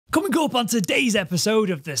Coming up on today's episode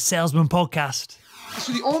of the Salesman Podcast.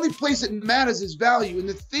 So the only place that matters is value, and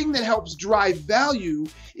the thing that helps drive value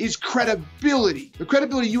is credibility. The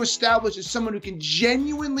credibility you establish as someone who can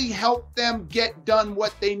genuinely help them get done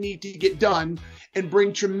what they need to get done and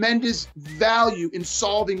bring tremendous value in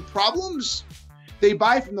solving problems. They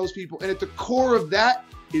buy from those people, and at the core of that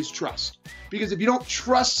is trust. Because if you don't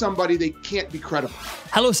trust somebody, they can't be credible.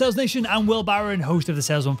 Hello, Sales Nation. I'm Will Barron, host of the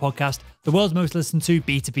Salesman Podcast, the world's most listened to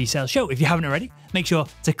B2B sales show. If you haven't already, make sure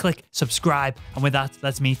to click subscribe. And with that,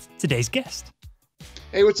 let's meet today's guest.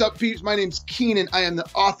 Hey, what's up, peeps? My name's Keenan. I am the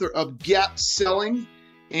author of Gap Selling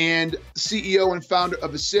and CEO and founder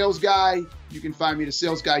of The Sales Guy. You can find me at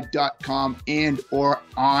salesguy.com and or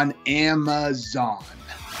on Amazon.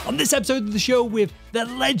 On this episode of the show with the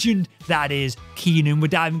legend that is Keenan, we're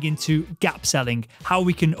diving into gap selling, how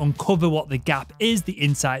we can uncover what the gap is, the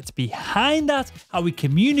insights behind that, how we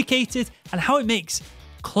communicate it, and how it makes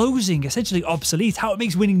closing essentially obsolete, how it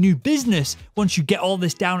makes winning new business once you get all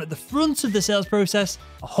this down at the front of the sales process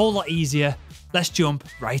a whole lot easier. Let's jump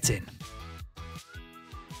right in.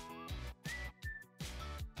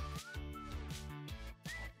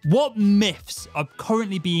 What myths are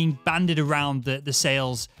currently being bandied around the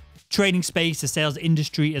sales training space, the sales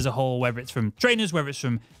industry as a whole, whether it's from trainers, whether it's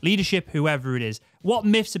from leadership, whoever it is? What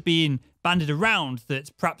myths are being bandied around that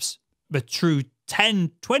perhaps were true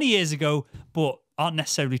 10, 20 years ago, but aren't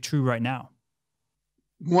necessarily true right now?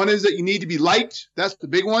 One is that you need to be liked. That's the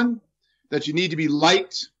big one, that you need to be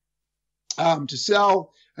liked to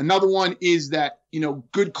sell. Another one is that,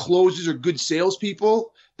 good closers are good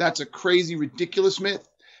salespeople. That's a crazy, ridiculous myth.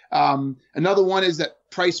 Another one is that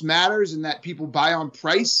price matters and that people buy on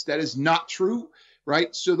price. That is not true,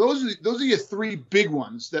 right? So those are your three big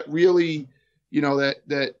ones that really,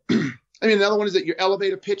 another one is that your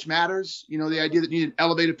elevator pitch matters. The idea that you need an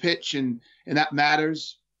elevator pitch and that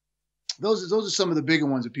matters. Those are some of the bigger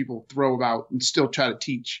ones that people throw about and still try to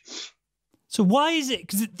teach. So why is it?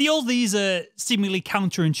 Because all these are seemingly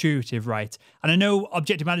counterintuitive, right? And I know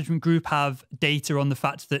Objective Management Group have data on the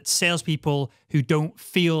fact that salespeople who don't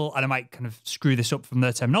feel, and I might kind of screw this up from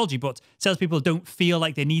their terminology, but salespeople don't feel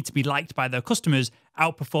like they need to be liked by their customers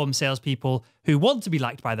outperform salespeople who want to be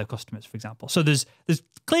liked by their customers, for example. So there's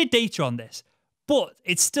clear data on this, but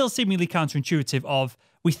it's still seemingly counterintuitive of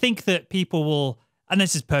we think that people will, and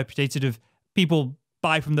this is perpetrated of people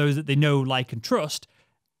buy from those that they know, like, and trust.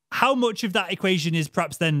 How much of that equation is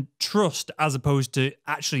perhaps then trust as opposed to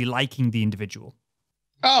actually liking the individual?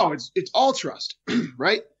 Oh, it's all trust,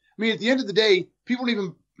 right? I mean, at the end of the day, people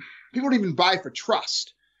don't even buy for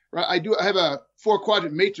trust, right? I have a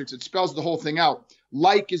 4-quadrant matrix that spells the whole thing out.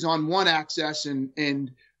 Like is on one axis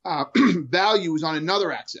and value is on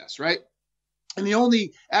another axis, right? And the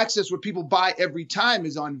only axis where people buy every time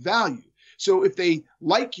is on value. So if they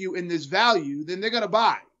like you in this value, then they're going to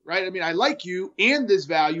buy. Right? I mean, I like you and this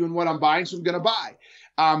value in what I'm buying, so I'm going to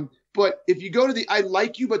buy. But if you go to the I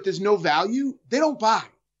like you, but there's no value, they don't buy.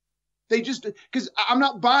 They just, because I'm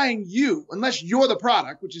not buying you unless you're the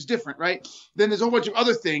product, which is different, right? Then there's a whole bunch of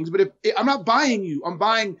other things. But if I'm not buying you, I'm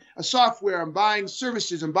buying a software, I'm buying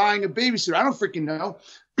services, I'm buying a babysitter. I don't freaking know,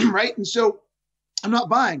 right? And so I'm not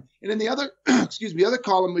buying. And then the other, the other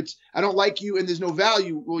column, which I don't like you and there's no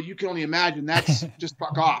value. Well, you can only imagine that's just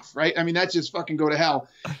fuck off, right? I mean, that's just fucking go to hell.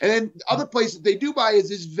 And then the other place that they do buy is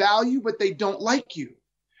this value, but they don't like you.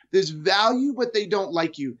 There's value, but they don't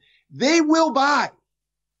like you. They will buy.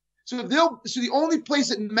 So the only place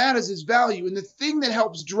that matters is value. And the thing that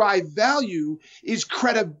helps drive value is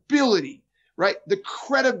credibility, right? The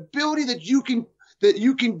credibility that you can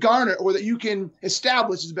garner, or that you can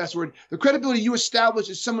establish is the best word. The credibility you establish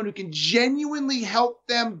as someone who can genuinely help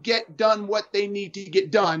them get done what they need to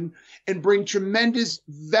get done and bring tremendous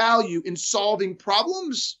value in solving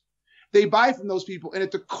problems. They buy from those people. And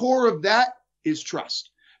at the core of that is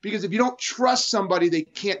trust. Because if you don't trust somebody, they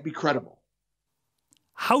can't be credible.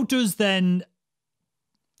 How does then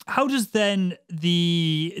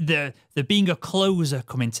the being a closer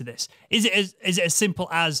come into this? Is it as simple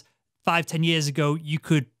as 5-10 years ago, you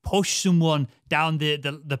could push someone down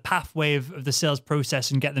the pathway of the sales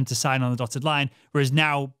process and get them to sign on the dotted line, whereas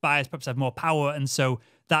now buyers perhaps have more power, and so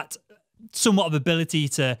that somewhat of ability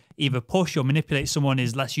to either push or manipulate someone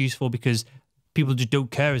is less useful because people just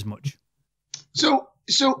don't care as much? So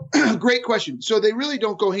great question. So they really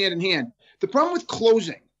don't go hand in hand. The problem with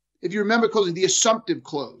closing, if you remember closing, the assumptive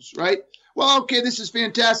close, right? Well, okay, this is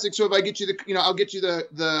fantastic. So if I get you I'll get you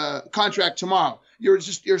the contract tomorrow. You're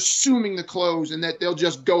assuming the close and that they'll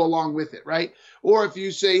just go along with it, right? Or if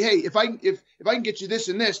you say, hey, if I can get you this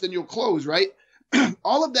and this, then you'll close, right?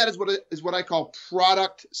 All of that is what I call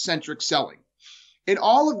product-centric selling. And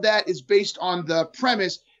all of that is based on the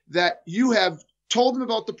premise that you have told them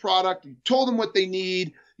about the product, you told them what they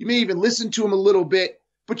need, you may even listen to them a little bit,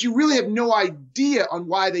 but you really have no idea on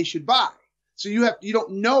why they should buy. So you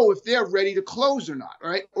don't know if they're ready to close or not,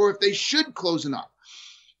 right? Or if they should close or not.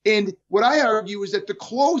 And what I argue is that the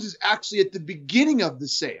close is actually at the beginning of the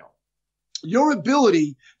sale. Your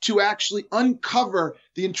ability to actually uncover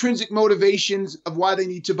the intrinsic motivations of why they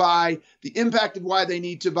need to buy, the impact of why they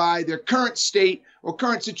need to buy, their current state or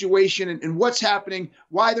current situation and what's happening,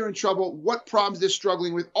 why they're in trouble, what problems they're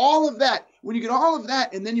struggling with, all of that. When you get all of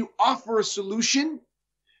that and then you offer a solution,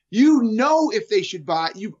 you know if they should buy.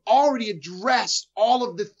 You've already addressed all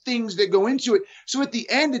of the things that go into it. So at the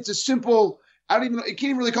end, it's a simple, I don't even know, you can't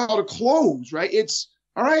even really call it a close, right? It's,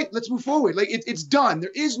 all right, let's move forward. Like it's done.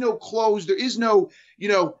 There is no close. There is no,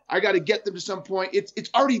 I got to get them to some point. It's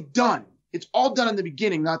already done. It's all done in the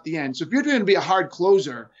beginning, not the end. So if you're going to be a hard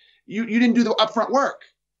closer, you didn't do the upfront work.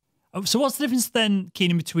 Oh, so what's the difference then,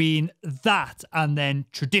 Keenan, between that and then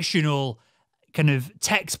traditional kind of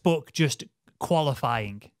textbook just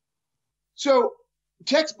qualifying? So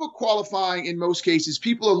textbook qualifying, in most cases,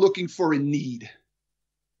 people are looking for a need,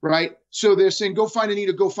 right? So they're saying, go find a need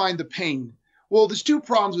or go find the pain. Well, there's two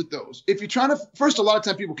problems with those. If you're trying to, first, a lot of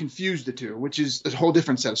time people confuse the two, which is a whole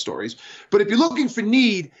different set of stories. But if you're looking for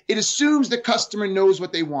need, it assumes the customer knows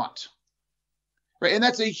what they want, right? And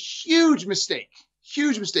that's a huge mistake,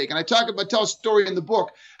 huge mistake. And I tell a story in the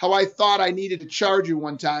book how I thought I needed a charger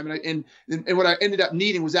one time, and what I ended up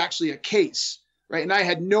needing was actually a case, right? And I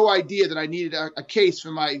had no idea that I needed a case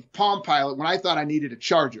for my Palm Pilot when I thought I needed a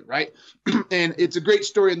charger, right? And it's a great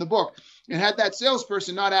story in the book. And had that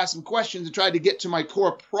salesperson not asked some questions and tried to get to my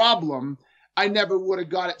core problem, I never would have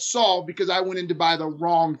got it solved because I went in to buy the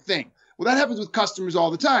wrong thing. Well, that happens with customers all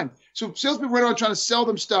the time. So salespeople run around trying to sell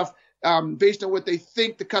them stuff based on what they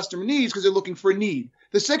think the customer needs because they're looking for a need.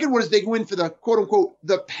 The second one is they go in for the quote unquote,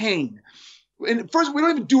 the pain. And first, we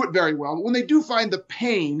don't even do it very well. But when they do find the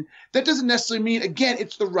pain, that doesn't necessarily mean, again,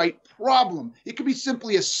 it's the right problem. It could be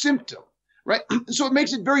simply a symptom. Right. So it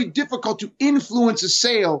makes it very difficult to influence a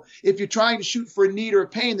sale if you're trying to shoot for a need or a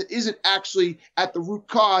pain that isn't actually at the root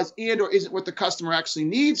cause and or isn't what the customer actually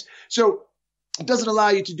needs. So it doesn't allow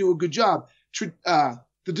you to do a good job. The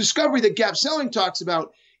discovery that gap selling talks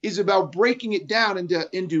about is about breaking it down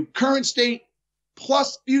into current state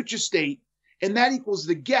plus future state. And that equals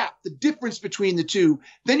the gap, the difference between the two.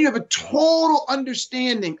 Then you have a total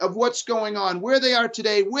understanding of what's going on, where they are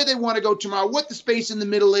today, where they want to go tomorrow, what the space in the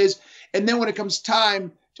middle is. And then when it comes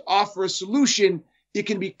time to offer a solution, it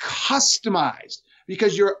can be customized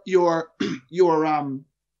because your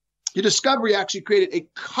discovery actually created a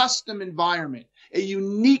custom environment, a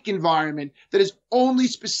unique environment that is only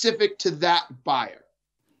specific to that buyer.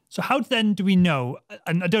 So how then do we know?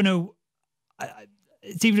 And I don't know,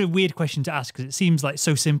 it's even a weird question to ask because it seems like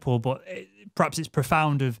so simple, but perhaps it's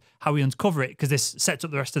profound of how we uncover it because this sets up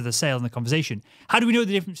the rest of the sale and the conversation. How do we know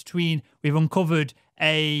the difference between we've uncovered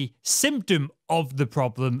a symptom of the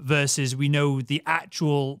problem versus we know the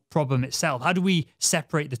actual problem itself? How do we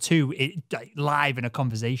separate the two live in a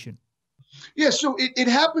conversation? Yeah, so it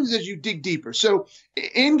happens as you dig deeper. So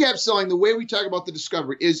in gap selling, the way we talk about the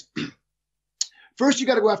discovery is first you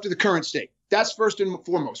got to go after the current state. That's first and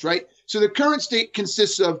foremost, right? So the current state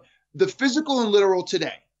consists of the physical and literal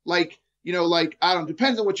today. Like, I don't know,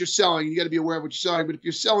 depends on what you're selling. You got to be aware of what you're selling. But if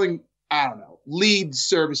you're selling, I don't know, lead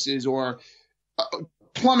services or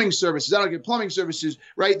plumbing services, I don't get plumbing services,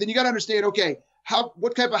 right? Then you got to understand, okay,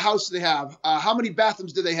 what type of house do they have? How many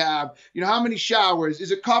bathrooms do they have? How many showers?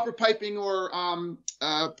 Is it copper piping or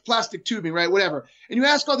plastic tubing, right? Whatever. And you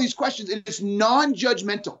ask all these questions and it's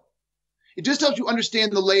non-judgmental. It just helps you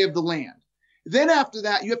understand the lay of the land. Then after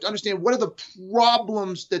that, you have to understand what are the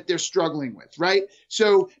problems that they're struggling with, right?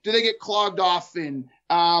 So do they get clogged often?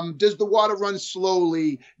 Does the water run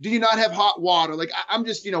slowly? Do you not have hot water? Like I'm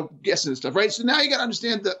just, guessing stuff, right? So now you got to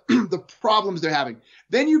understand the problems they're having.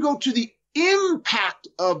 Then you go to the impact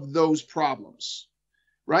of those problems,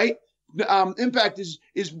 right? Impact is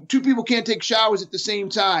two people can't take showers at the same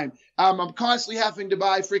time. I'm constantly having to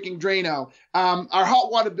buy freaking Drano. Our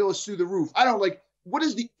hot water bill is through the roof. What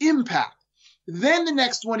is the impact? Then the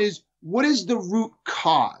next one is, what is the root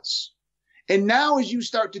cause? And now as you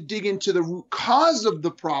start to dig into the root cause of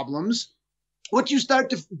the problems, what you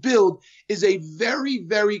start to build is a very,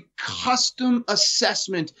 very custom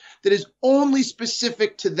assessment that is only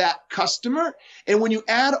specific to that customer. And when you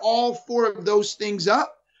add all four of those things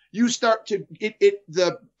up, you start to,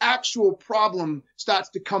 the actual problem starts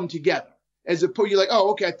to come together. As opposed, you're like, oh,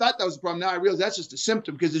 okay, I thought that was a problem. Now I realize that's just a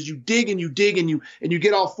symptom because as you dig and you dig and you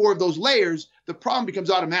get all four of those layers, the problem becomes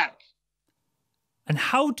automatic. And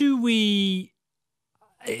how do we,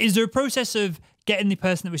 is there a process of getting the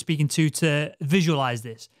person that we're speaking to visualize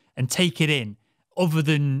this and take it in, other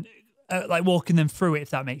than like walking them through it,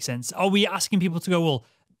 if that makes sense? Are we asking people to go, well,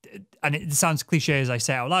 and it sounds cliche as I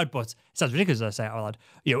say it out loud, but it sounds ridiculous as I say it out loud.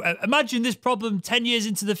 Imagine this problem 10 years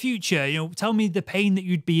into the future. Tell me the pain that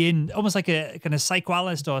you'd be in, almost like a kind of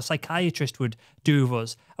psychoanalyst or a psychiatrist would do with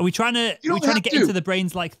us. Are we trying to get into the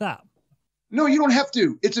brains like that? No, you don't have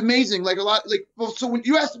to. It's amazing. So when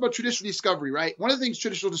you asked about traditional discovery, right? One of the things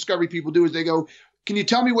traditional discovery people do is they go, "Can you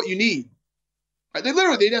tell me what you need?" Right? They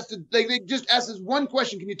just ask this one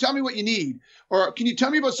question: "Can you tell me what you need?" Or "Can you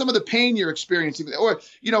tell me about some of the pain you're experiencing?" Or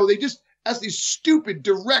they just ask these stupid,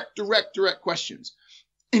 direct questions.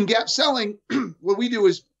 In gap selling, what we do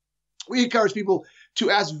is we encourage people to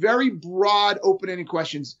ask very broad, open-ended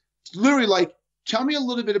questions. It's literally like, tell me a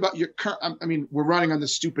little bit about your current. I mean, we're running on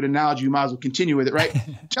this stupid analogy. You might as well continue with it, right?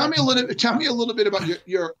 Tell me a little bit about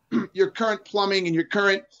your current plumbing and your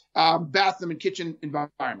current bathroom and kitchen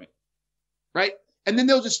environment, right? And then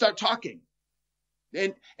they'll just start talking,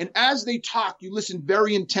 and as they talk, you listen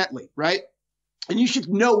very intently, right? And you should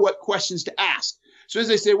know what questions to ask. So as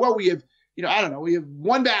they say, well, we have, we have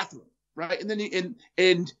one bathroom, right? And then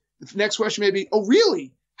and the next question may be, oh,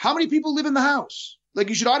 really? How many people live in the house? Like,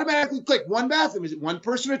 you should automatically click one bathroom. Is it one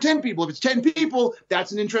person or 10 people? If it's 10 people,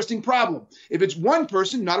 that's an interesting problem. If it's one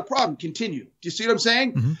person, not a problem. Continue. Do you see what I'm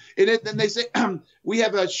saying? Mm-hmm. And then they say, we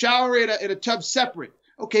have a shower and a tub separate.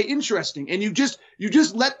 Okay, interesting. And you just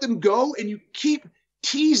let them go, and you keep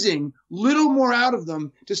teasing little more out of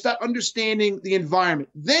them to start understanding the environment.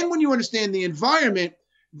 Then when you understand the environment,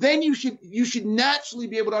 then you should naturally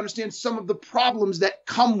be able to understand some of the problems that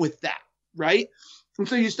come with that, right? And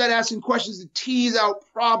so you start asking questions to tease out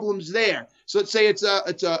problems there. So let's say it's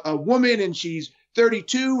a woman and she's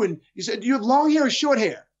 32, and you said, do you have long hair or short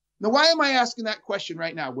hair? Now, why am I asking that question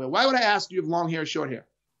right now, Will? Why would I ask, do you have long hair or short hair?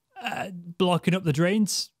 Blocking up the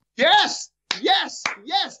drains. Yes.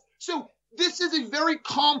 So this is a very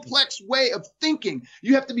complex way of thinking.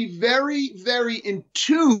 You have to be very, very in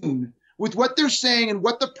tune with what they're saying and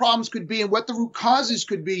what the problems could be and what the root causes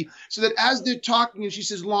could be, so that as they're talking and she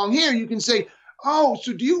says long hair, you can say, oh,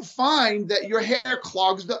 so do you find that your hair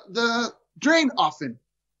clogs the drain often?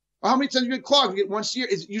 Or how many times you get clogged? You get once a year.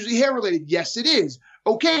 Is it usually hair related? Yes, it is.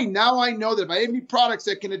 Okay, now I know that if I have any products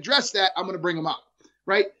that can address that, I'm going to bring them up,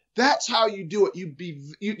 right? That's how you do it. You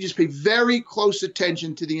just pay very close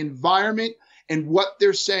attention to the environment and what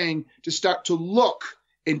they're saying to start to look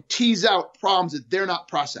and tease out problems that they're not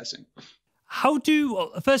processing.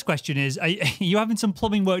 The first question is, are you having some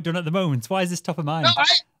plumbing work done at the moment? Why is this top of mind? No, I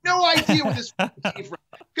have no idea where this came from,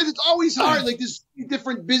 because it's always hard. Like, there's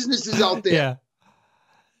different businesses out there. Yeah.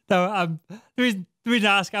 No, the reason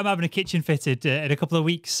I ask, I'm having a kitchen fitted in a couple of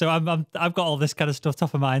weeks, so I've got all this kind of stuff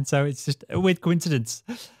top of mind. So it's just a weird coincidence.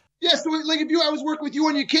 Yeah, so like if I was working with you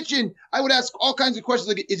on your kitchen, I would ask all kinds of questions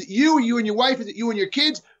like, is it you and your wife? Is it you and your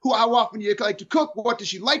kids? How often do you like to cook? What does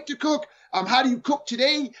she like to cook? How do you cook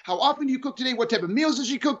today? How often do you cook today? What type of meals does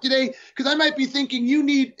she cook today? Because I might be thinking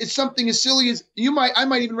is something as silly as I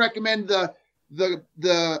might even recommend the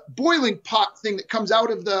boiling pot thing that comes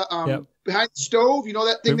out of the behind the stove. You know,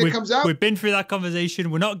 that thing that comes out? We've been through that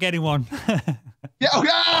conversation. We're not getting one. Yeah.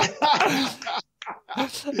 Okay. I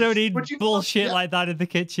don't need bullshit like that in the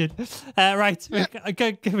kitchen. Right. Yeah.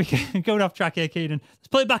 We're going off track here, Keenan. Let's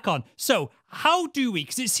put it back on. So how do we,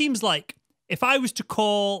 because it seems like if I was to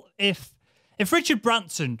call, if Richard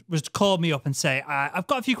Branson was to call me up and say, I've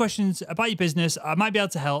got a few questions about your business, I might be able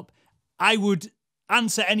to help, I would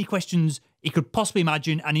answer any questions he could possibly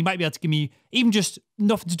imagine, and he might be able to give me, even just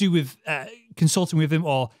nothing to do with consulting with him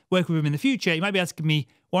or working with him in the future, he might be able to give me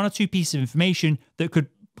one or two pieces of information that could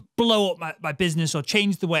blow up my business or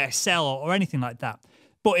change the way I sell or anything like that.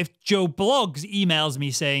 But if Joe Bloggs emails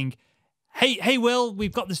me saying, hey, Will,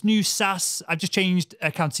 we've got this new SaaS, I've just changed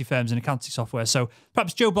accountancy firms and accountancy software. So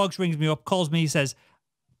perhaps Joe Bloggs rings me up, calls me, says,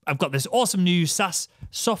 I've got this awesome new SaaS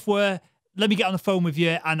software. Let me get on the phone with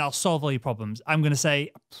you and I'll solve all your problems. I'm going to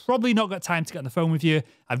say, probably not got time to get on the phone with you.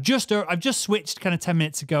 I've just switched kind of 10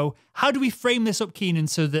 minutes ago. How do we frame this up, Keenan,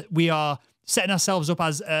 so that we are setting ourselves up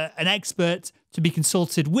as an expert to be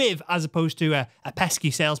consulted with, as opposed to a pesky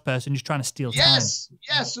salesperson just trying to steal time? Yes.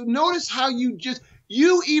 So notice how you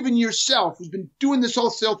even yourself, who's been doing this whole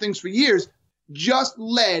sale things for years, just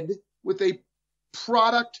led with a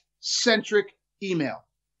product-centric email.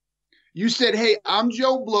 You said, hey, I'm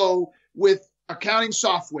Joe Blow with accounting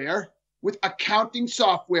software.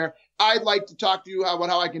 I'd like to talk to you about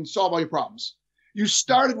how I can solve all your problems. You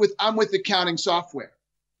started with, I'm with accounting software,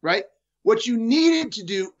 right? What you needed to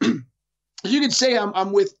do, you could say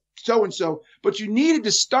I'm with so-and-so, but you needed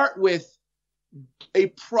to start with a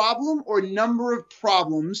problem or number of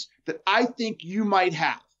problems that I think you might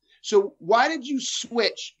have. So why did you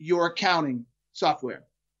switch your accounting software?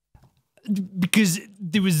 Because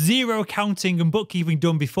there was zero accounting and bookkeeping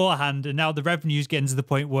done beforehand, and now the revenue's getting to the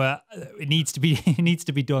point where it needs to be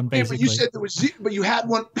done. Basically, but you said there was, but you had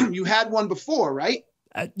one. You had one before, right?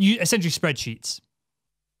 You essentially spreadsheets.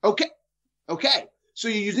 Okay. So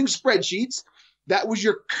you're using spreadsheets. That was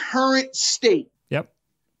your current state. Yep.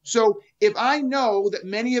 So if I know that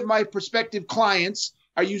many of my prospective clients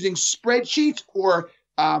are using spreadsheets or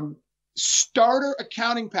starter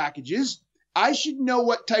accounting packages, I should know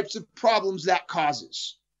what types of problems that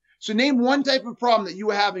causes. So name one type of problem that you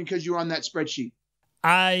were having because you were on that spreadsheet.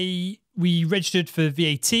 We registered for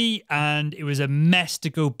VAT, and it was a mess to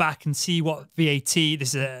go back and see what VAT.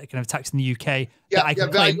 This is a kind of tax in the UK. Yeah,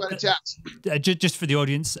 value-added tax. Just for the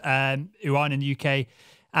audience who aren't in the UK.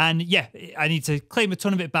 And yeah, I need to claim a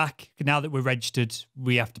ton of it back. Now that we're registered,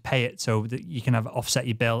 we have to pay it so that you can have offset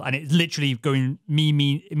your bill. And it's literally it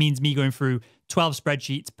means me going through 12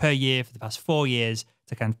 spreadsheets per year for the past 4 years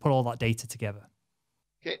to kind of put all that data together.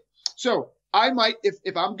 Okay. So I might,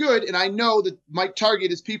 if I'm good and I know that my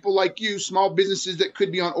target is people like you, small businesses that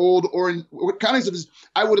could be on old or in accounting services,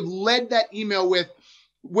 I would have led that email with,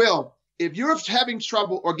 Will, if you're having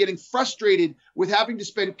trouble or getting frustrated with having to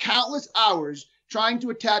spend countless hours trying to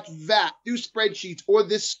attach VAT through spreadsheets or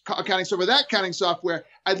this accounting software, that accounting software,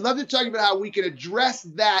 I'd love to talk about how we can address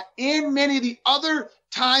that and many of the other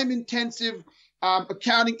time-intensive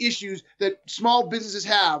accounting issues that small businesses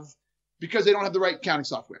have because they don't have the right accounting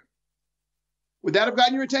software. Would that have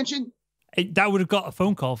gotten your attention? That would have got a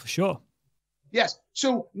phone call for sure. Yes.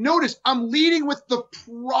 So notice I'm leading with the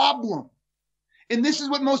problem. And this is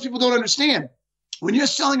what most people don't understand. When you're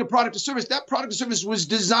selling a product or service, that product or service was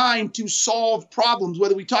designed to solve problems,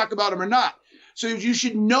 whether we talk about them or not. So you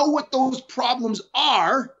should know what those problems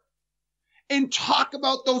are and talk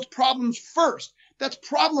about those problems first. That's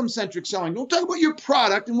problem-centric selling. Don't talk about your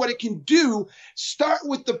product and what it can do. Start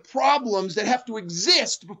with the problems that have to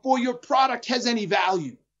exist before your product has any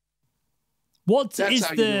value.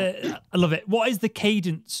 I love it. What is the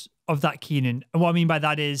cadence of that, Keenan? And what I mean by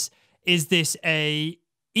that is this a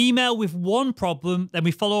email with one problem, then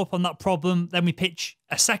we follow up on that problem, then we pitch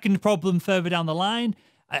a second problem further down the line?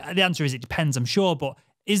 The answer is it depends, I'm sure, but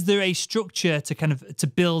is there a structure to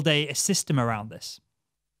build a system around this?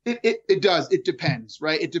 It does. It depends,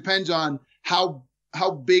 right? It depends on how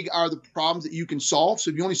big are the problems that you can solve. So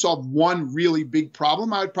if you only solve one really big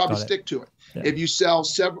problem, I would probably stick to it. Yeah. If you solve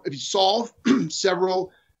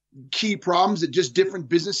several key problems that just different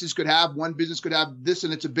businesses could have, one business could have this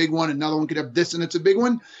and it's a big one, another one could have this and it's a big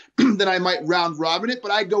one, then I might round robin it.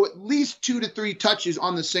 But I go at least 2 to 3 touches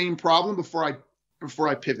on the same problem before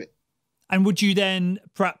I pivot. And would you then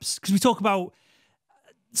perhaps, because we talk about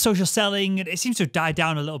social selling, and it seems to have died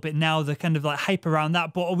down a little bit now, the kind of like hype around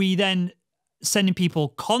that, but are we then sending people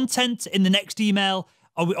content in the next email?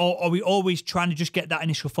 Are we always trying to just get that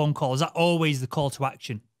initial phone call? Is that always the call to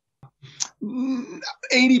action?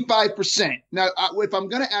 85%. Now, if I'm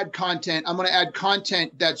going to add content, I'm going to add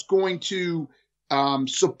content that's going to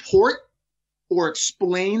support or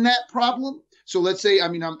explain that problem. So let's say,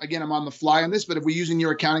 I'm on the fly on this, but if we're using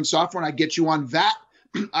your accounting software and I get you on VAT,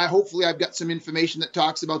 hopefully I've got some information that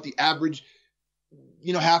talks about the average,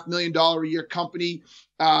 $500,000 a year company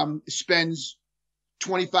spends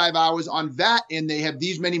 25 hours on VAT and they have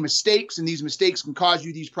these many mistakes and these mistakes can cause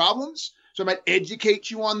you these problems. So I might educate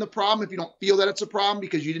you on the problem if you don't feel that it's a problem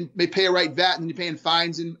because you didn't pay a right VAT and you're paying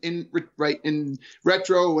fines in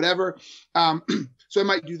retro or whatever. So I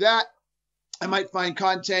might do that. I might find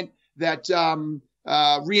content that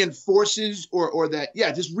reinforces or that,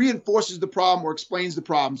 just reinforces the problem or explains the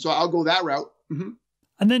problem. So I'll go that route. Mm-hmm.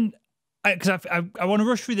 And then, because I want to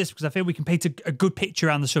rush through this because I feel we can paint a good picture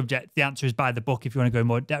around the subject. The answer is buy the book if you want to go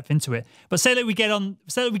more depth into it. But say that we get on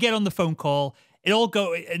the phone call, it all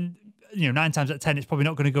go, and 9 times out of 10, it's probably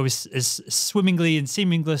not going to go as swimmingly and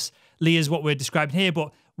seamlessly as what we're describing here.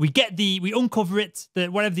 But we uncover it,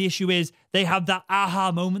 that whatever the issue is, they have that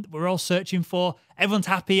aha moment that we're all searching for. Everyone's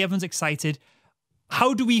happy, everyone's excited.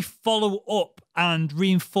 How do we follow up and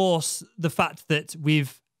reinforce the fact that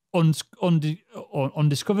we've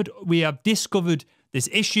undiscovered? We have discovered this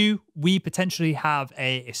issue. We potentially have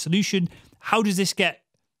a solution. How does this get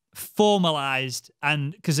formalized?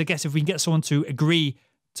 And because I guess if we can get someone to agree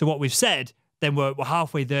to what we've said, then we're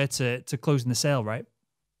halfway there to closing the sale, right?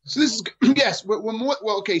 So this is, yes, we're more,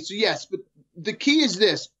 well, okay, so yes, but the key is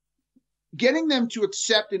this. Getting them to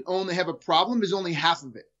accept and own they have a problem is only half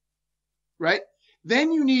of it, right?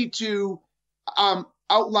 Then you need to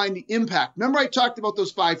outline the impact. Remember, I talked about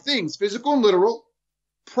those 5 things: physical and literal,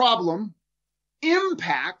 problem,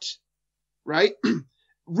 impact, right?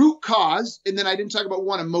 Root cause. And then I didn't talk about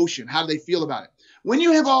one, emotion. How do they feel about it? When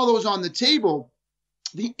you have all those on the table,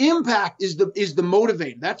 the impact is the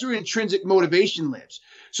motivator. That's where intrinsic motivation lives.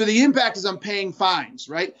 So the impact is I'm paying fines,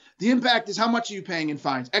 right? The impact is how much are you paying in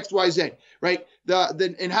fines? X, Y, Z, right?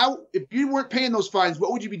 And how, if you weren't paying those fines,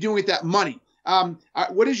 what would you be doing with that money?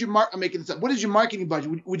 What is your I'm making this up. What is your marketing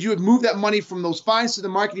budget? Would you have moved that money from those fines to the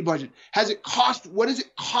marketing budget? What does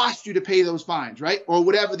it cost you to pay those fines, right? Or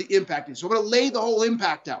whatever the impact is. So I'm going to lay the whole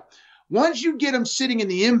impact out. Once you get them sitting in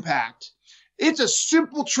the impact, it's a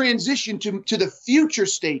simple transition to the future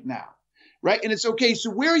state now, right? And it's okay.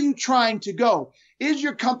 So where are you trying to go? Is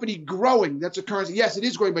your company growing? That's a currency. Yes, it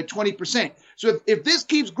is growing by 20%. So if this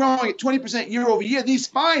keeps growing at 20% year over year, these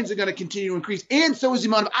fines are going to continue to increase. And so is the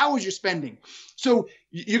amount of hours you're spending. So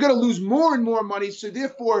you're going to lose more and more money. So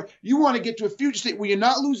therefore, you want to get to a future state where you're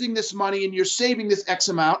not losing this money and you're saving this X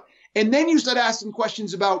amount. And then you start asking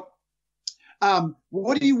questions about,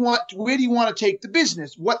 what do you want? Where do you want to take the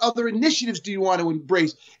business? What other initiatives do you want to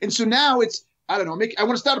embrace? And so now it's, I don't know, I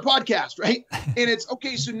want to start a podcast, right? And it's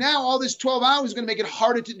okay. So now all this 12 hours is going to make it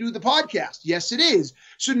harder to do the podcast. Yes, it is.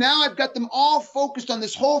 So now I've got them all focused on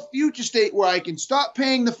this whole future state where I can stop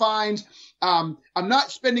paying the fines. I'm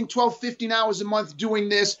not spending 12, 15 hours a month doing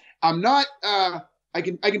this. I'm not, I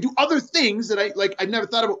can do other things that I've never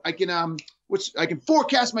thought about. I can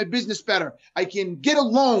forecast my business better. I can get a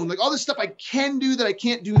loan, like all this stuff I can do that I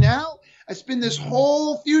can't do now. I spend this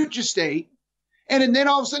whole future state. And then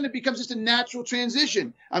all of a sudden it becomes just a natural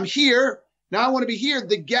transition. I'm here. Now I want to be here.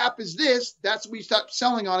 The gap is this. That's what we start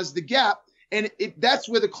selling on, is the gap. And that's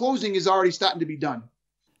where the closing is already starting to be done.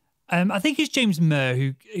 I think it's James Murr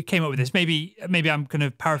who came up with this. Maybe I'm kind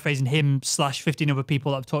of paraphrasing him / 15 other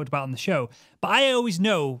people that I've talked about on the show. But I always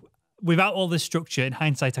know, without all this structure, in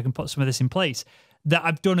hindsight, I can put some of this in place, that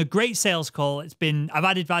I've done a great sales call. I've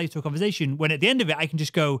added value to a conversation, when at the end of it, I can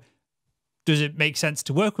just go, does it make sense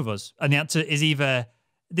to work with us? And the answer is either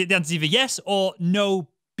yes or no,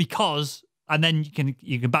 because, and then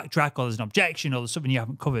you can backtrack, or there's an objection, or there's something you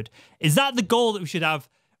haven't covered. Is that the goal that we should have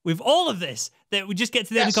with all of this? That we just get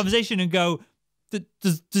to the end of the conversation and go,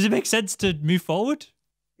 does it make sense to move forward?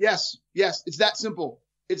 Yes. It's that simple.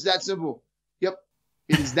 Yep.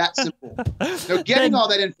 It is that simple. Now, getting all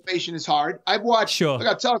that information is hard. I've watched, sure. I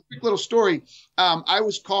got to tell a quick little story. I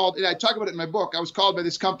was called, and I talk about it in my book, I was called by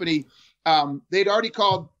this company. They'd already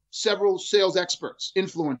called several sales experts,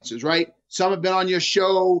 influencers, right? Some have been on your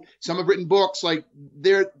show. Some have written books. Like,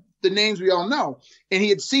 they're the names we all know. And he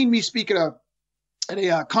had seen me speak at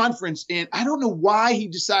a conference, and I don't know why he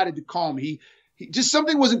decided to call me. He just,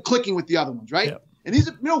 something wasn't clicking with the other ones, right? Yep. And these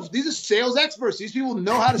are sales experts. These people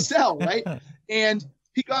know how to sell, right? And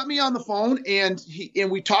he got me on the phone, and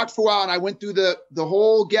we talked for a while, and I went through the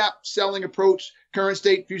whole gap selling approach, current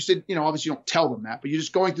state, future state. Obviously you don't tell them that, but you're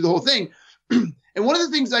just going through the whole thing. And one of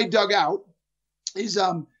the things I dug out is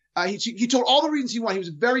he told all the reasons he wanted. He was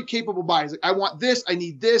a very capable buyer. He's like, I want this, I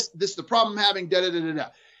need this is the problem I'm having, da da da da da.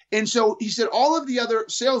 And so he said all of the other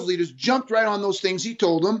sales leaders jumped right on those things he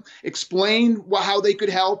told them, explained how they could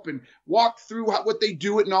help, and walked through what they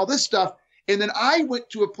do it and all this stuff. And then I went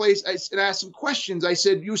to a place and asked some questions. I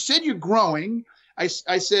said, you said you're growing. I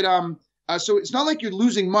said, so it's not like you're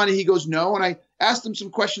losing money. He goes, no. And I asked him some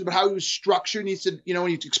questions about how he was structured. And he said, and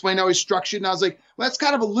he explained how he's structured. And I was like, well, that's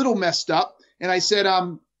kind of a little messed up. And I said,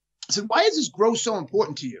 why is this growth so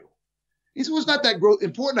important to you? He said, well, it's not that growth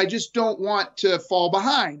important. I just don't want to fall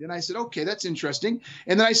behind. And I said, okay, that's interesting.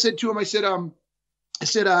 And then I said to him,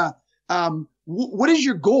 what is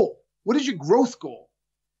your goal? What is your growth goal?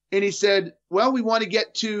 And he said, well, we want to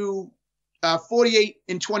get to 48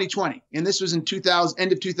 in 2020. And this was in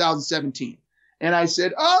end of 2017. And I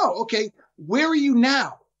said, oh, okay. Where are you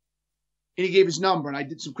now? And he gave his number, and I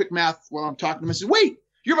did some quick math while I'm talking to him. I said, wait,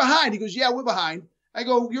 you're behind. He goes, yeah, we're behind. I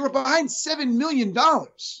go, you're behind $7 million.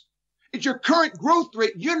 At your current growth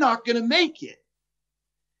rate, you're not going to make it.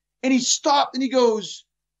 And he stopped and he goes,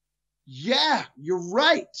 yeah, you're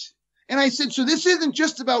right. And I said, so this isn't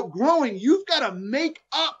just about growing. You've got to make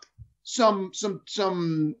up some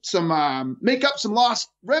lost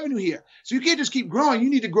revenue here. So you can't just keep growing. You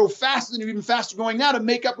need to grow faster than you're even faster going now to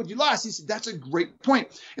make up what you lost. He said, that's a great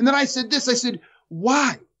point. And then I said this, I said,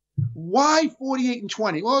 why 48 and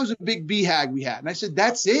 20? Well, it was a big BHAG we had. And I said,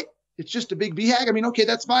 that's it? It's just a big BHAG? I mean, okay,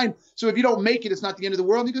 that's fine. So if you don't make it, it's not the end of the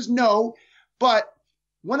world. And he goes, no, but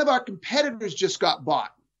one of our competitors just got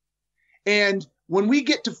bought. And when we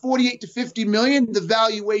get to 48 to 50 million, the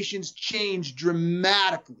valuations change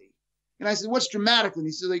dramatically. And I said, what's dramatically? And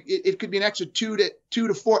he said, like, it could be an extra 2 to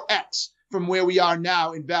 4x from where we are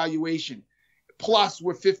now in valuation. Plus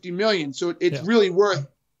we're 50 million. So it's really worth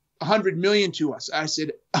 100 million to us. I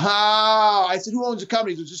said, who owns the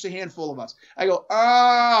company? It was just a handful of us. I go,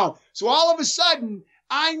 oh. So all of a sudden,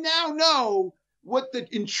 I now know what the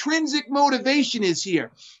intrinsic motivation is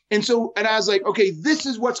here. And I was like, okay, this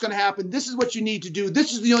is what's going to happen. This is what you need to do.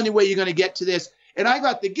 This is the only way you're going to get to this. And I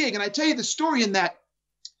got the gig. And I tell you the story in that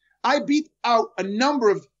I beat out a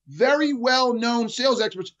number of very well-known sales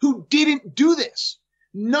experts who didn't do this.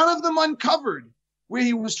 None of them uncovered where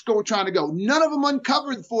he was trying to go. None of them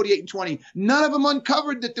uncovered 48 and 20. None of them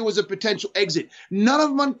uncovered that there was a potential exit. None of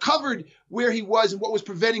them uncovered where he was and what was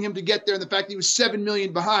preventing him to get there and the fact that he was 7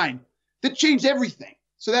 million behind. That changed everything.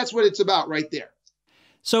 So that's what it's about right there.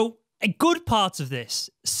 So a good part of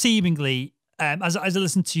this, seemingly, as I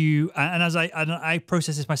listen to you and as I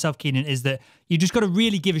process this myself, Keenan, is that you just got to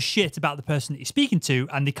really give a shit about the person that you're speaking to,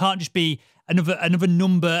 and they can't just be another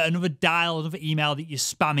number, another dial, another email that you're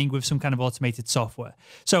spamming with some kind of automated software.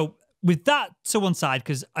 So with that to one side,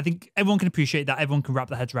 because I think everyone can appreciate that, everyone can wrap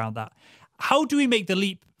their heads around that. How do we make the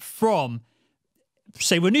leap from,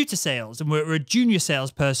 say, we're new to sales and we're a junior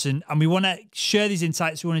salesperson and we want to share these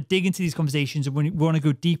insights, we want to dig into these conversations, and we want to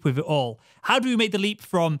go deep with it all? How do we make the leap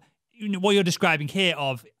from what you're describing here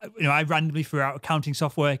of, I randomly threw out accounting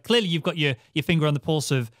software. Clearly, you've got your finger on the pulse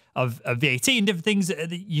of VAT and different things that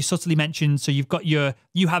you subtly mentioned. So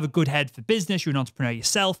you have a good head for business. You're an entrepreneur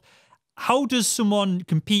yourself. How does someone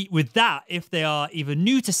compete with that if they are either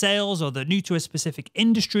new to sales or they're new to a specific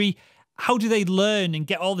industry? How do they learn and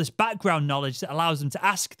get all this background knowledge that allows them to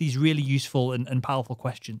ask these really useful and powerful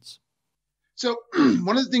questions? So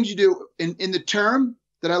one of the things you do in the term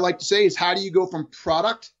that I like to say is, how do you go from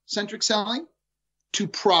product-centric selling to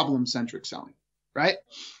problem-centric selling, right?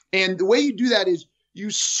 And the way you do that is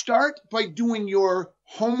you start by doing your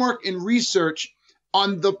homework and research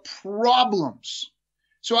on the problems.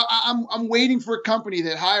 So I'm waiting for a company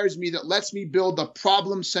that hires me that lets me build the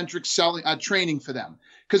problem-centric selling training for them.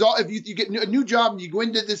 Because if you get a new job and you go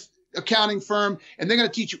into this accounting firm and they're going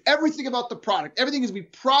to teach you everything about the product. Everything is going to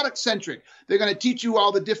be product centric. They're going to teach you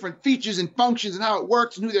all the different features and functions and how it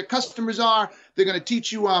works and who their customers are. They're going to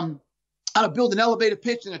teach you how to build an elevator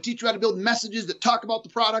pitch. They're going to teach you how to build messages that talk about the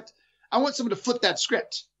product. I want someone to flip that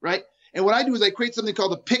script, right? And what I do is I create something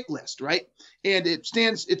called a pick list, right? And it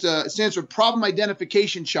stands for problem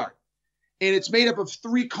identification chart. And it's made up of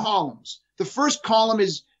 3 columns. The first column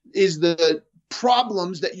is the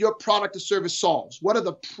problems that your product or service solves. What are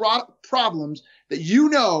the problems that you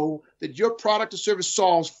know that your product or service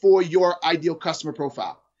solves for your ideal customer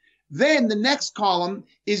profile? Then the next column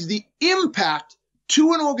is the impact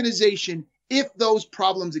to an organization if those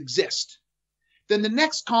problems exist. Then the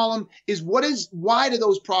next column is why do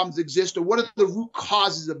those problems exist, or what are the root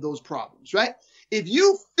causes of those problems, right? If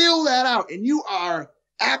you fill that out and you are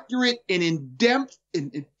accurate and in depth,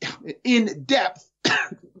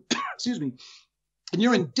 excuse me, and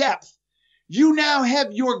you're in depth, you now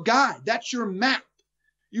have your guide. That's your map.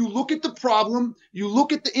 You look at the problem, you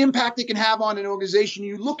look at the impact it can have on an organization,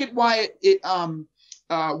 you look at why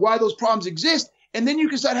why those problems exist, and then you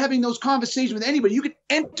can start having those conversations with anybody. You can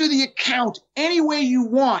enter the account any way you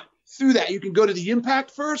want through that. You can go to the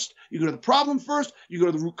impact first, you go to the problem first, you go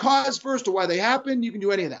to the root cause first, or why they happen. You can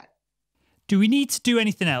do any of that. Do we need to do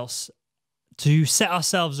anything else to set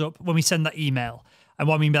ourselves up when we send that email? And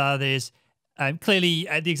what I mean by that is, clearly,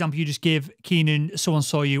 the example you just give, Keenan, someone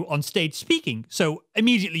saw you on stage speaking. So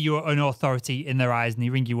immediately you're an authority in their eyes and they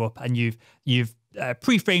ring you up and you've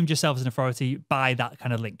pre-framed yourself as an authority by that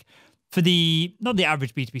kind of link. For not the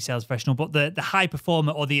average B2B sales professional, but the high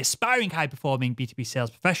performer or the aspiring high performing B2B sales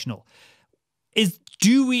professional,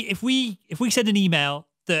 if we send an email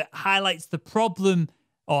that highlights the problem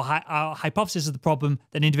or our hypothesis of the problem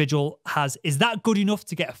that an individual has, is that good enough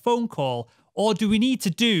to get a phone call? Or do we need to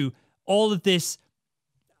do all of this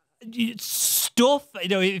stuff?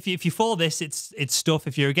 If you follow this, it's stuff.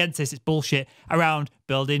 If you're against this, it's bullshit around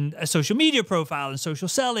building a social media profile and social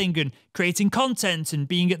selling and creating content and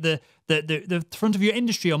being at the front of your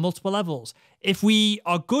industry on multiple levels. If we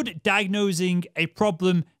are good at diagnosing a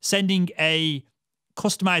problem, sending a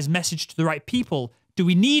customized message to the right people, do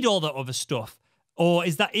we need all that other stuff? Or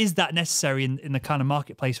is that necessary in the kind of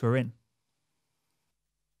marketplace we're in?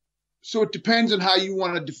 So it depends on how you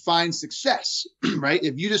want to define success, right?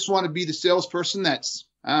 If you just want to be the salesperson that's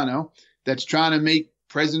trying to make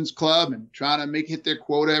President's Club and trying to hit their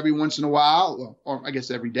quota every once in a while, or I guess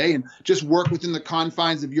every day, and just work within the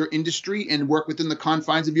confines of your industry and work within the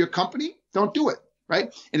confines of your company, don't do it,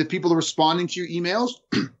 right? And if people are responding to your emails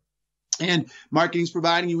and marketing's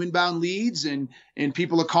providing you inbound leads and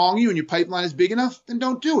people are calling you and your pipeline is big enough, then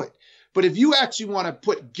don't do it. But if you actually want to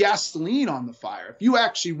put gasoline on the fire, if you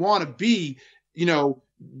actually want to be,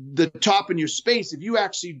 the top in your space, if you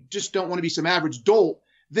actually just don't want to be some average dolt,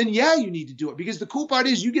 then yeah, you need to do it. Because the cool part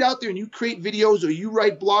is you get out there and you create videos, or you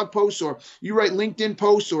write blog posts, or you write LinkedIn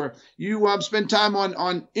posts, or you spend time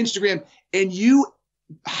on Instagram, and you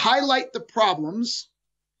highlight the problems,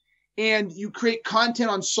 and you create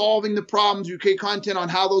content on solving the problems. You create content on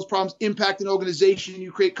how those problems impact an organization.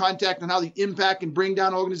 You create content on how they impact and bring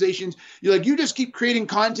down organizations. You just keep creating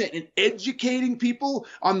content and educating people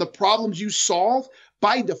on the problems you solve.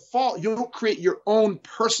 By default, you'll create your own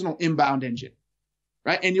personal inbound engine,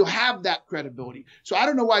 right? And you'll have that credibility. So I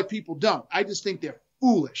don't know why people don't. I just think they're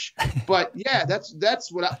foolish. But yeah,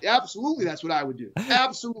 that's what I would do.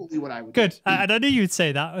 Absolutely what I would do. Good. And I knew you'd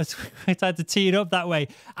say that. I tried to tee it up that way.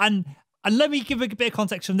 And let me give a bit of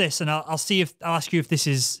context on this, and I'll ask you if this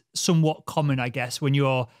is somewhat common, I guess, when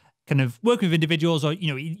you're kind of working with individuals, or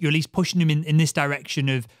you're at least pushing them in this direction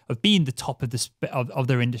of being the top of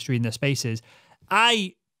their industry in their spaces.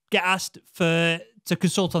 I get asked to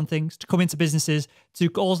consult on things, to come into businesses, to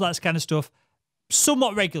all that kind of stuff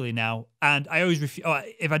somewhat regularly now. And I always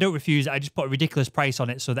if I don't refuse, I just put a ridiculous price on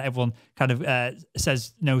it so that everyone kind of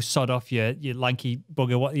says, no, sod off, you lanky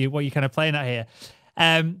bugger, what are you kind of playing at here?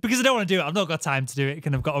 Because I don't want to do it. I've not got time to do it.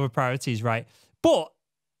 Kind of got other priorities, right? But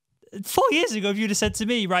 4 years ago, if you'd have said to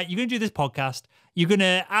me, right, you're going to do this podcast, you're going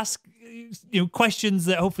to ask questions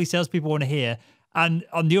that hopefully salespeople want to hear. And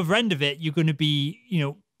on the other end of it, you're going to be,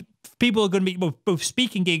 people are going to be both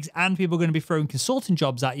speaking gigs and people are going to be throwing consulting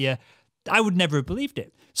jobs at you. I would never have believed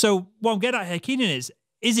it. So what I'm getting at here, Keenan, is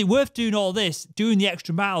it worth doing all this, doing the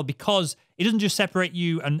extra mile, because it doesn't just separate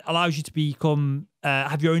you and allows you to become,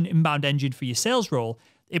 have your own inbound engine for your sales role.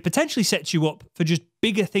 It potentially sets you up for just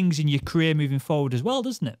bigger things in your career moving forward as well,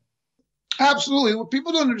 doesn't it? Absolutely. What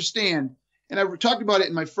people don't understand, and I talked about it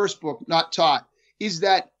in my first book, Not Taught, is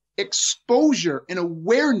that exposure and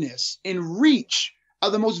awareness and reach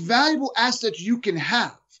are the most valuable assets you can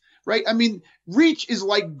have, right? I mean, reach is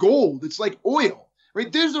like gold. It's like oil, right?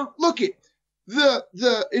 It's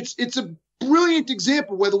a brilliant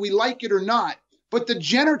example, whether we like it or not, but the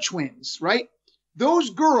Jenner twins, right? Those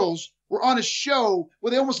girls were on a show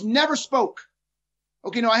where they almost never spoke.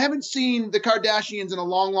 Okay, now I haven't seen the Kardashians in a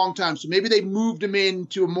long, long time, so maybe they moved them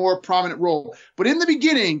into a more prominent role. But in the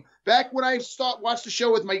beginning, back when I watched the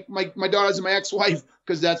show with my daughters and my ex-wife,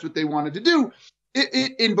 because that's what they wanted to do,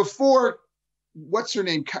 and before, what's her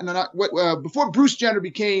name? Before Bruce Jenner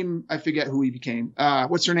became, I forget who he became.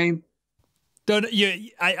 What's her name?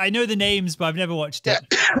 I know the names, but I've never watched it.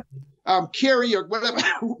 Carrie or whatever.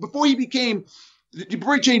 Before he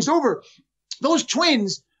changed over, those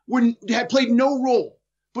twins had played no role,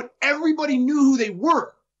 but everybody knew who they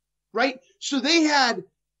were, right? So they had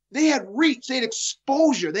reach, they had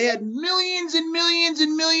exposure, they had millions and millions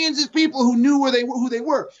and millions of people who knew who they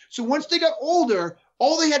were. So once they got older,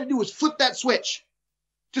 all they had to do was flip that switch,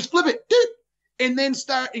 just flip it, and then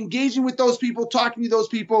start engaging with those people, talking to those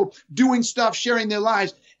people, doing stuff, sharing their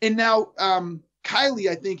lives. And now Kylie,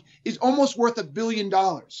 I think, is almost worth $1 billion.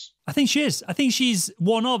 I think she is. I think she's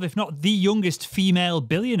one of, if not the youngest female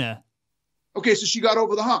billionaire. Okay, so she got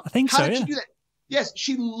over the hump. I think so, How did she do that? Yes,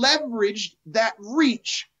 she leveraged that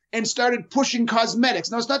reach and started pushing cosmetics.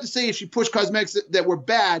 Now, it's not to say if she pushed cosmetics that were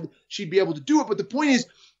bad, she'd be able to do it. But the point is,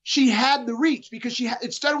 she had the reach because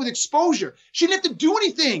it started with exposure. She didn't have to do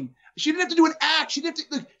anything. She didn't have to do an act.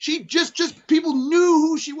 She just people knew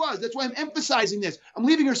who she was. That's why I'm emphasizing this. I'm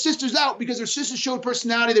leaving her sisters out because her sisters showed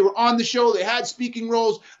personality. They were on the show. They had speaking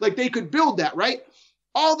roles. Like, they could build that, right?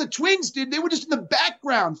 All the twins did, they were just in the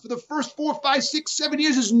background for the first 4, 5, 6, 7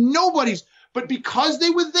 years as nobodies. But because they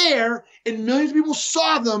were there and millions of people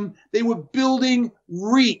saw them, they were building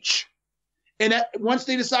reach. And once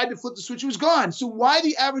they decided to flip the switch, it was gone. So why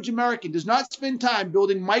the average American does not spend time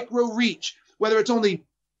building micro reach, whether it's only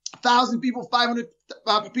 1,000 people, 500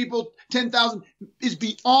 people, 10,000, is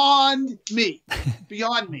beyond me.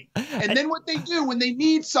 Beyond me. And then what they do when they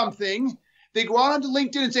need something, they go out onto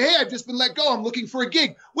LinkedIn and say, hey, I've just been let go. I'm looking for a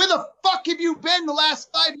gig. Where the fuck have you been the last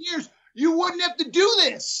 5 years? You wouldn't have to do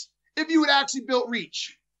this if you had actually built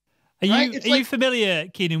reach. Are you familiar,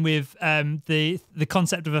 Keenan, with the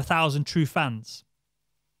concept of 1,000 true fans?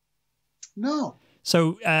 No.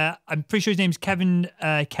 So I'm pretty sure his name's Kevin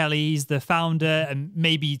Kelly. He's the founder and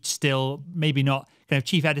maybe not, kind of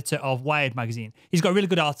chief editor of Wired magazine. He's got a really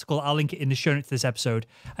good article. I'll link it in the show notes to this episode.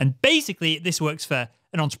 And basically, this works for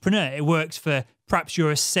an entrepreneur. It works for perhaps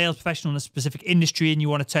you're a sales professional in a specific industry and you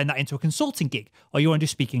want to turn that into a consulting gig, or you want to do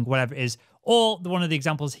speaking, whatever it is. Or one of the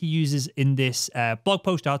examples he uses in this blog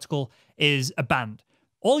post article is a band.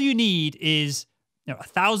 All you need is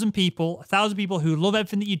 1,000 people who love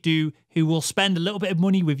everything that you do, who will spend a little bit of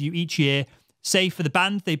money with you each year. Say for the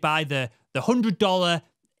band, they buy the $100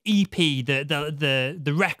 EP,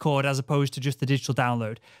 the record, as opposed to just the digital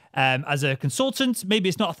download. As a consultant, maybe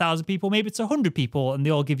it's not 1,000 people, maybe it's 100 people, and they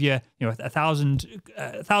all give you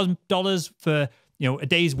 $1,000 for a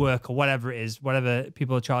day's work or whatever it is, whatever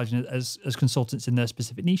people are charging as consultants in their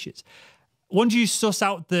specific niches. Once you suss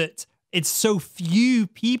out that it's so few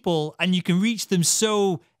people and you can reach them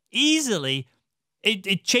so easily,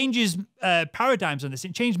 it changes paradigms on this.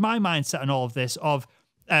 It changed my mindset on all of this.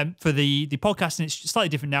 For the podcast, and it's slightly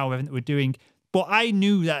different now with everything that we're doing. But I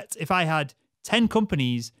knew that if I had 10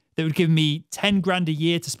 companies that would give me 10 grand a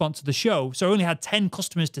year to sponsor the show, so I only had 10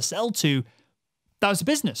 customers to sell to, that was a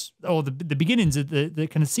business, or the beginnings of the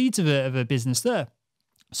kind of seeds of a business there.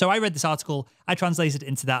 So I read this article, I translated it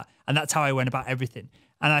into that, and that's how I went about everything.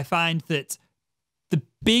 And I find that the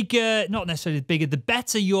bigger, not necessarily the bigger, the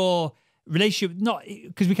better your relationship, not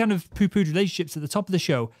because we kind of poo-pooed relationships at the top of the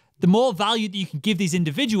show, the more value that you can give these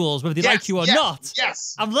individuals, whether they like you or not.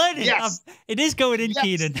 Yes. I'm learning. Yes. It is going in,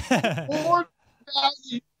 Keenan. The more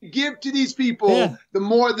value you give to these people, the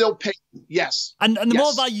more they'll pay you. Yes. And the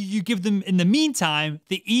more value you give them in the meantime,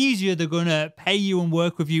 the easier they're going to pay you and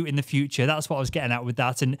work with you in the future. That's what I was getting at with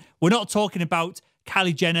that. And we're not talking about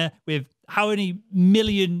Kylie Jenner with how many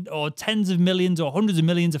million or tens of millions or hundreds of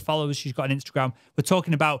millions of followers she's got on Instagram. We're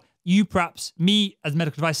talking about you, perhaps me as a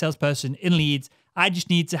medical device salesperson in Leeds. I just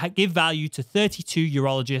need to give value to 32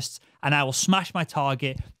 urologists and I will smash my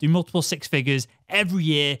target, do multiple six figures every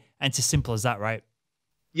year. And it's as simple as that, right?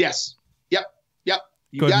 Yes. Yep.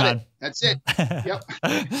 You Good got man. it. That's it. Yep.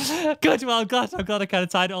 Good. Well, I'm glad I kind of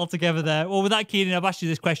tied it all together there. Well, with that, Keenan, I've asked you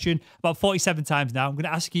this question about 47 times now. I'm going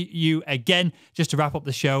to ask you again just to wrap up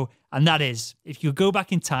the show. And that is, if you could go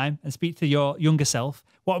back in time and speak to your younger self,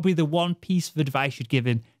 what would be the one piece of advice you'd give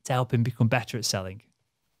him to help him become better at selling?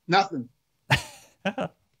 Nothing. You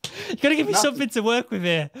got to give me something to work with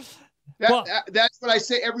here. That's what I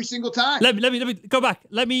say every single time. Let me go back.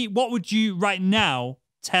 What would you right now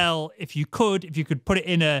tell, if you could put it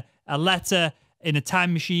in a letter, in a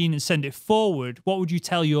time machine and send it forward, what would you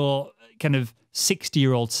tell your kind of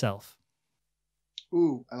 60-year-old self?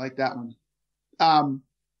 Ooh, I like that one.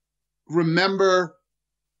 Remember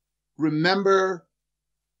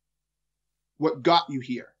what got you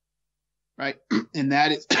here, right? And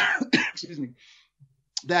that is, excuse me,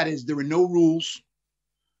 that is, there were no rules.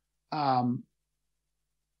 Family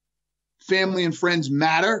and friends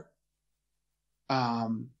matter.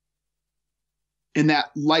 And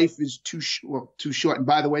that life is too short. And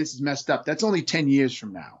by the way, this is messed up. That's only 10 years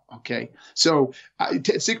from now. Okay. So my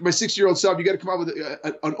 6-year-old self, you got to come up with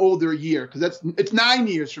an older year, because it's 9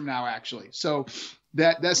 years from now, actually. So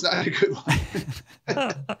that's not a good one.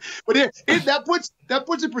 But that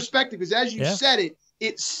puts in perspective, because as you said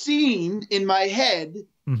it seemed in my head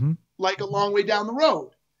like a long way down the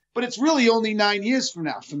road, but it's really only 9 years from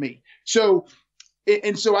now for me. So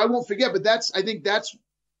I won't forget, but I think that's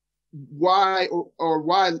why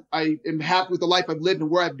I am happy with the life I've lived and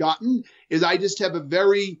where I've gotten, is I just have a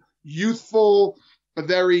very youthful, a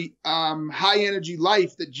very high energy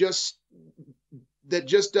life that just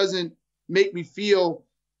doesn't make me feel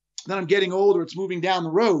that I'm getting older. It's moving down the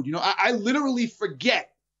road. I literally forget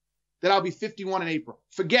that I'll be 51 in April.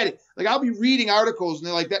 Forget it. Like, I'll be reading articles and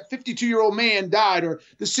they're like, that 52-year-old man died, or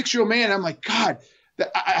the 6-year-old man. I'm like, God,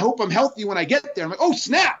 I hope I'm healthy when I get there. I'm like, oh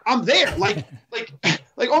snap, I'm there. Like,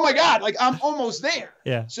 oh my God, like I'm almost there.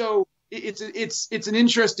 Yeah. So it's an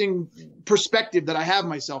interesting perspective that I have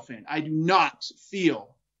myself in. I do not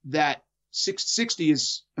feel that 60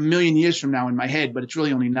 is a million years from now in my head, but it's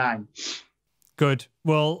really only 9. Good.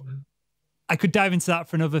 Well, I could dive into that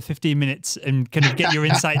for another 15 minutes and kind of get your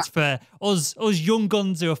insights for us young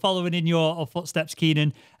guns who are following in your footsteps,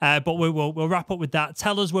 Keenan. But we'll wrap up with that.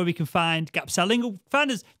 Tell us where we can find Gap Selling.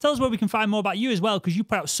 Tell us where we can find more about you as well, because you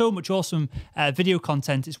put out so much awesome video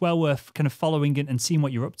content. It's well worth kind of following and seeing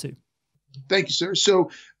what you're up to. Thank you, sir.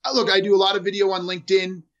 So look, I do a lot of video on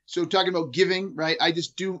LinkedIn. So talking about giving, right? I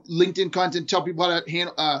just do LinkedIn content, tell people how to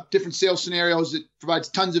handle different sales scenarios. That provides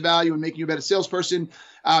tons of value in making you a better salesperson.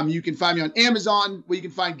 You can find me on Amazon, where you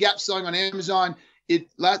can find Gap Selling on Amazon. I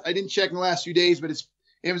didn't check in the last few days, but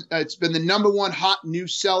it's been the #1 hot new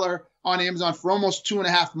seller on Amazon for almost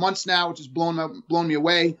 2.5 months now, which has blown me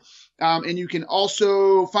away. And you can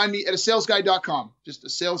also find me at asalesguy.com, just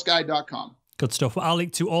asalesguy.com. Good stuff. Well, I'll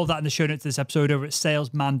link to all that in the show notes of this episode over at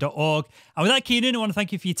salesman.org. And with that, Keenan, I want to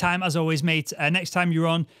thank you for your time, as always, mate. Next time you're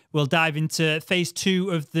on, we'll dive into phase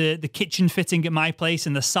 2 of the kitchen fitting at my place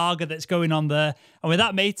and the saga that's going on there. And with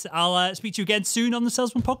that, mate, I'll speak to you again soon on the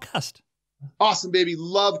Salesman Podcast. Awesome, baby.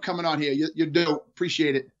 Love coming on here. You're dope.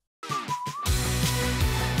 Appreciate it.